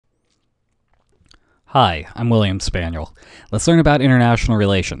Hi, I'm William Spaniel. Let's learn about international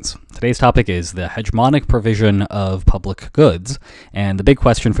relations. Today's topic is the hegemonic provision of public goods, and the big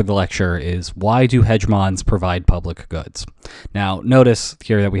question for the lecture is, why do hegemons provide public goods? Now, notice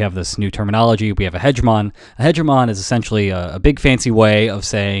here that we have this new terminology. We have a hegemon. A hegemon is essentially a big fancy way of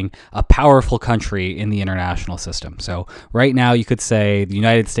saying a powerful country in the international system. So right now you could say the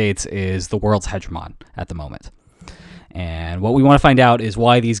United States is the world's hegemon at the moment. And what we want to find out is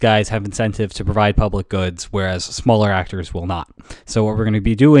why these guys have incentive to provide public goods, whereas smaller actors will not. So what we're going to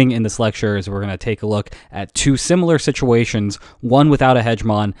be doing in this lecture is we're going to take a look at two similar situations, one without a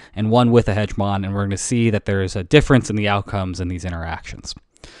hegemon and one with a hegemon, and we're going to see that there's a difference in the outcomes in these interactions.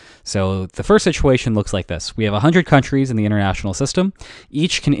 So the first situation looks like this. We have 100 countries in the international system.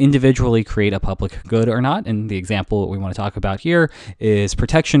 Each can individually create a public good or not. And the example we want to talk about here is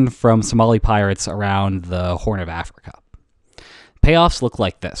protection from Somali pirates around the Horn of Africa. Payoffs look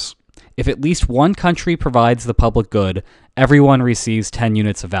like this. If at least one country provides the public good, everyone receives 10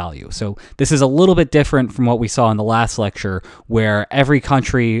 units of value. So this is a little bit different from what we saw in the last lecture, where every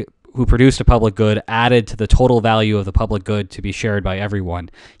country who produced a public good added to the total value of the public good to be shared by everyone.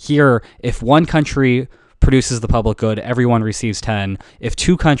 Here, if one country produces the public good, everyone receives 10. If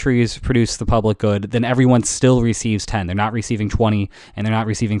two countries produce the public good, then everyone still receives 10. They're not receiving 20, and they're not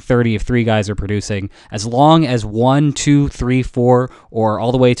receiving 30 if three guys are producing. As long as 1, 2, 3, 4, or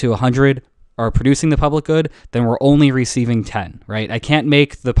all the way to 100 are producing the public good, then we're only receiving 10, right? I can't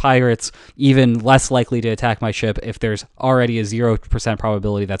make the pirates even less likely to attack my ship if there's already a 0%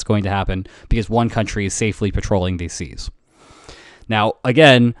 probability that's going to happen because one country is safely patrolling these seas. Now,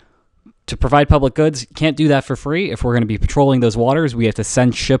 again, to provide public goods, you can't do that for free. If we're going to be patrolling those waters, we have to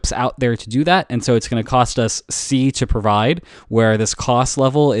send ships out there to do that. And so it's going to cost us C to provide, where this cost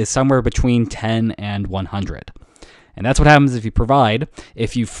level is somewhere between 10 and 100. And that's what happens if you provide.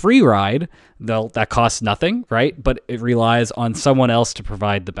 If you free ride, that costs nothing, right? But it relies on someone else to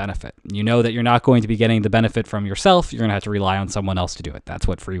provide the benefit. You know that you're not going to be getting the benefit from yourself. You're going to have to rely on someone else to do it. That's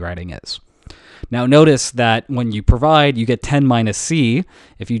what free riding is. Now notice that when you provide, you get 10 minus C.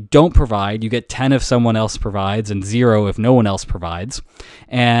 If you don't provide, you get 10 if someone else provides and 0 if no one else provides.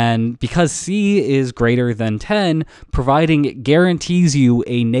 And because C is greater than 10, providing guarantees you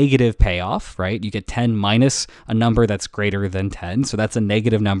a negative payoff, right? You get 10 minus a number that's greater than 10, so that's a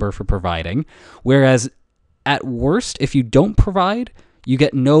negative number for providing. Whereas at worst, if you don't provide, you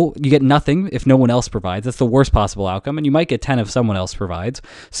get nothing if no one else provides. That's the worst possible outcome, and you might get 10 if someone else provides.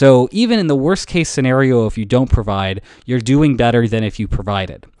 So even in the worst case scenario, if you don't provide, you're doing better than if you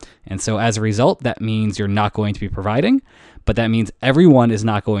provided. And so as a result, that means you're not going to be providing, but that means everyone is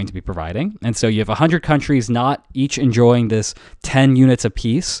not going to be providing. And so you have 100 countries not each enjoying this 10 units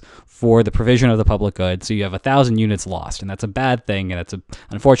apiece for the provision of the public good. So you have 1,000 units lost, and that's a bad thing, and that's an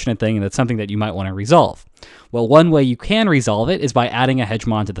unfortunate thing, and that's something that you might want to resolve. Well, one way you can resolve it is by adding a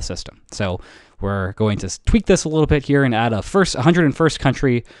hegemon to the system. So we're going to tweak this a little bit here and add a 101st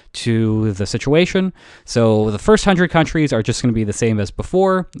country to the situation. So the first 100 countries are just going to be the same as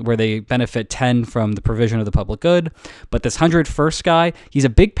before, where they benefit 10 from the provision of the public good. But this 101st guy, he's a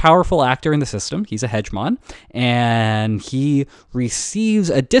big, powerful actor in the system. He's a hegemon, and he receives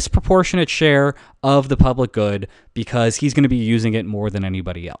a disproportionate share of the public good because he's going to be using it more than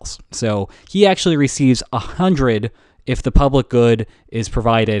anybody else. So he actually receives 100 if the public good is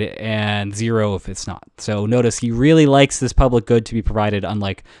provided and 0 if it's not. So notice he really likes this public good to be provided,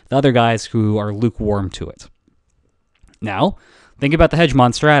 unlike the other guys who are lukewarm to it. Now, think about the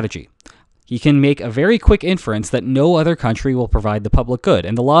hegemon strategy. He can make a very quick inference that no other country will provide the public good.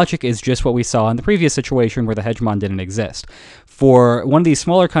 And the logic is just what we saw in the previous situation where the hegemon didn't exist. For one of these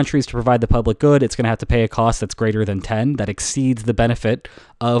smaller countries to provide the public good, it's going to have to pay a cost that's greater than 10, that exceeds the benefit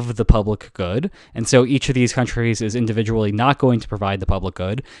of the public good. And so each of these countries is individually not going to provide the public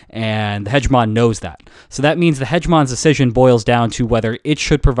good, and the hegemon knows that. So that means the hegemon's decision boils down to whether it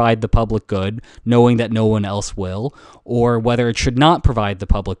should provide the public good, knowing that no one else will, or whether it should not provide the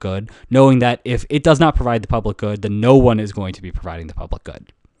public good, knowing that if it does not provide the public good, then no one is going to be providing the public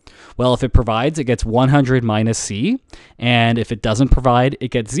good. Well, if it provides, it gets 100 minus C, and if it doesn't provide, it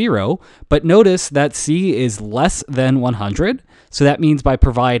gets 0. But notice that C is less than 100, so that means by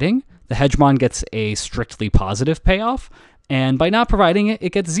providing, the hegemon gets a strictly positive payoff, and by not providing it,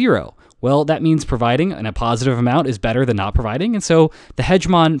 it gets 0. Well, that means providing in a positive amount is better than not providing, and so the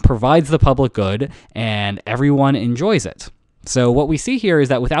hegemon provides the public good, and everyone enjoys it. So what we see here is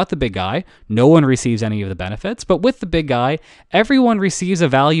that without the big guy, no one receives any of the benefits, but with the big guy, everyone receives a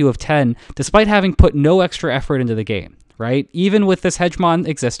value of 10 despite having put no extra effort into the game, right? Even with this hegemon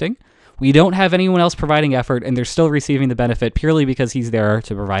existing, we don't have anyone else providing effort, and they're still receiving the benefit purely because he's there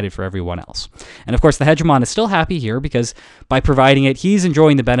to provide it for everyone else. And of course, the hegemon is still happy here because by providing it, he's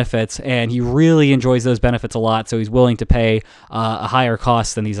enjoying the benefits, and he really enjoys those benefits a lot, so he's willing to pay a higher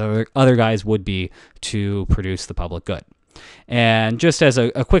cost than these other guys would be to produce the public good. And just as a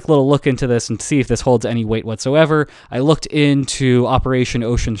quick little look into this and see if this holds any weight whatsoever, I looked into Operation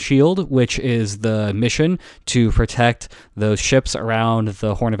Ocean Shield, which is the mission to protect those ships around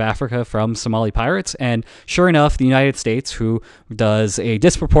the Horn of Africa from Somali pirates. And sure enough, the United States, who does a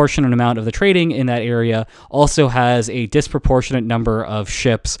disproportionate amount of the trading in that area, also has a disproportionate number of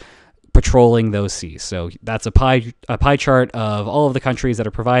ships patrolling those seas. So that's a pie chart of all of the countries that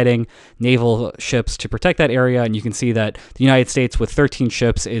are providing naval ships to protect that area, and you can see that the United States with 13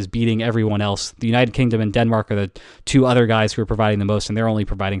 ships is beating everyone else. The United Kingdom and Denmark are the two other guys who are providing the most, and they're only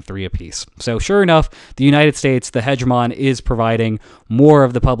providing 3 apiece. So sure enough, the United States, the hegemon, is providing more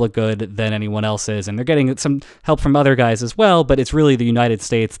of the public good than anyone else is, and they're getting some help from other guys as well, but it's really the United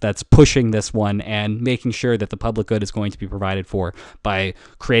States that's pushing this one and making sure that the public good is going to be provided for by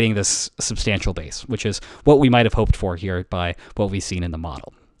creating this substantial base, which is what we might have hoped for here by what we've seen in the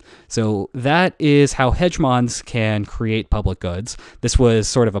model. So that is how hegemons can create public goods. This was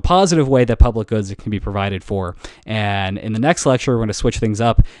sort of a positive way that public goods can be provided for. And in the next lecture, we're going to switch things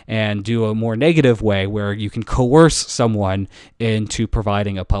up and do a more negative way where you can coerce someone into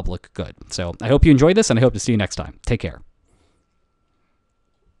providing a public good. So I hope you enjoyed this, and I hope to see you next time. Take care.